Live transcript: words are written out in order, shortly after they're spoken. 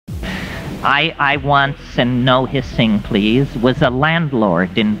I once, and no hissing please, was a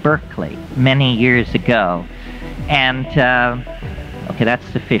landlord in Berkeley many years ago. And, okay, that's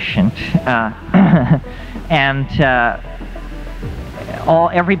sufficient. And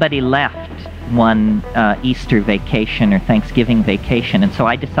everybody left one Easter vacation or Thanksgiving vacation, and so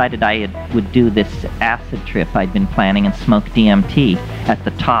I decided I would do this acid trip I'd been planning and smoke DMT at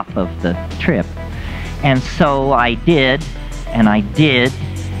the top of the trip. And so I did, and I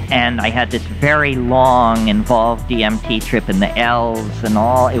had this very long, involved DMT trip in the L's and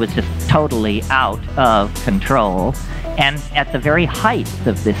all. It was just totally out of control. And at the very height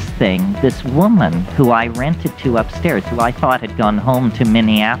of this thing, this woman who I rented to upstairs, who I thought had gone home to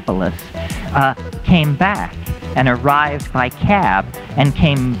Minneapolis, came back and arrived by cab and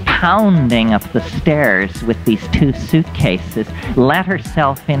came pounding up the stairs with these 2 suitcases, let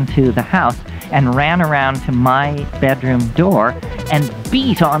herself into the house, and ran around to my bedroom door and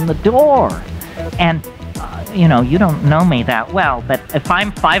beat on the door. And you know, you don't know me that well, but if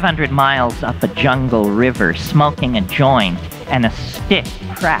I'm 500 miles up a jungle river smoking a joint and a stick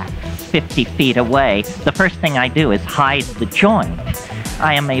cracks 50 feet away, the first thing I do is hide the joint.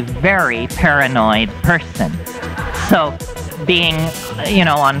 I am a very paranoid person. So being, you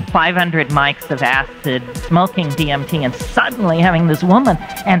know, on 500 mics of acid, smoking DMT, and suddenly having this woman,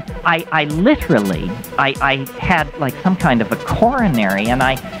 and I literally had like some kind of a coronary, and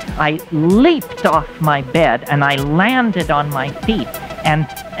I leaped off my bed and I landed on my feet. And,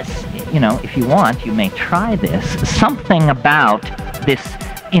 you know, if you want, you may try this. Something about this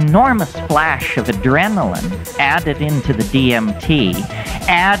enormous flash of adrenaline added into the DMT,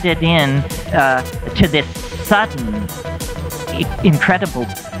 added in to this sudden, incredible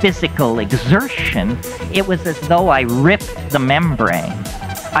physical exertion. It was as though I ripped the membrane.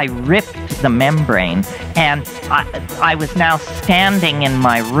 I ripped the membrane, and I was now standing in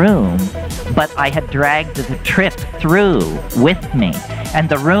my room, but I had dragged the trip through with me, and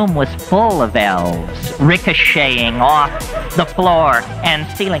the room was full of elves ricocheting off the floor and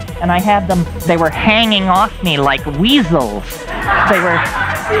ceiling, and I had them, they were hanging off me like weasels. They were,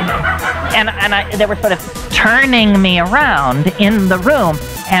 they were sort of turning me around in the room,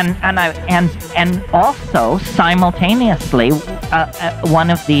 and also simultaneously one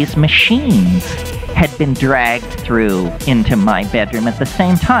of these machines had been dragged through into my bedroom at the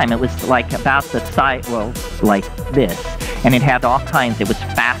same time. It was like about the size, well, like this, and it had all kinds. It was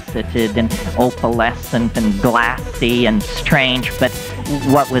faceted and opalescent and glassy and strange, but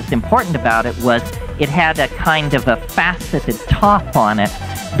what was important about it was it had a kind of a faceted top on it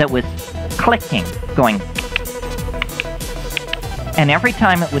that was clicking, going. And every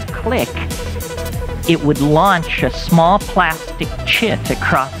time it would click, it would launch a small plastic chit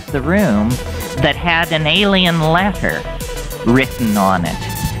across the room that had an alien letter written on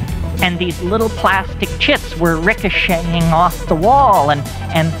it. And these little plastic chits were ricocheting off the wall and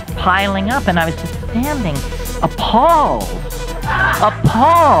piling up, and I was just standing appalled,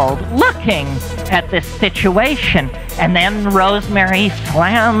 looking at this situation. And then Rosemary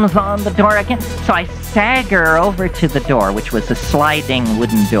slams on the door again. So I stagger over to the door, which was a sliding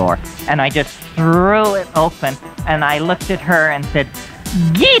wooden door, and I just threw it open, and I looked at her and said,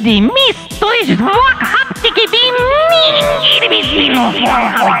 "Gidi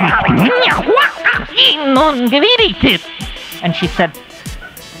and she said,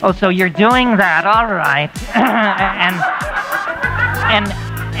 "Oh, so you're doing that, all right."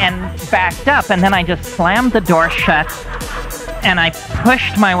 and backed up, and then I just slammed the door shut, and I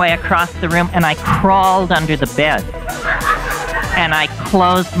pushed my way across the room, and I crawled under the bed, and I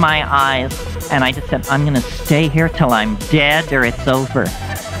closed my eyes, and I just said, "I'm gonna stay here till I'm dead or it's over."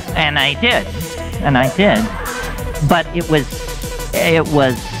 And I did, but it was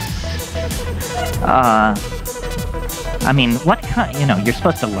I mean, what kind, you know, you're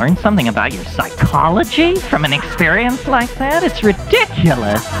supposed to learn something about your psychology from an experience like that? It's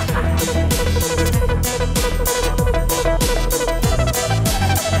ridiculous.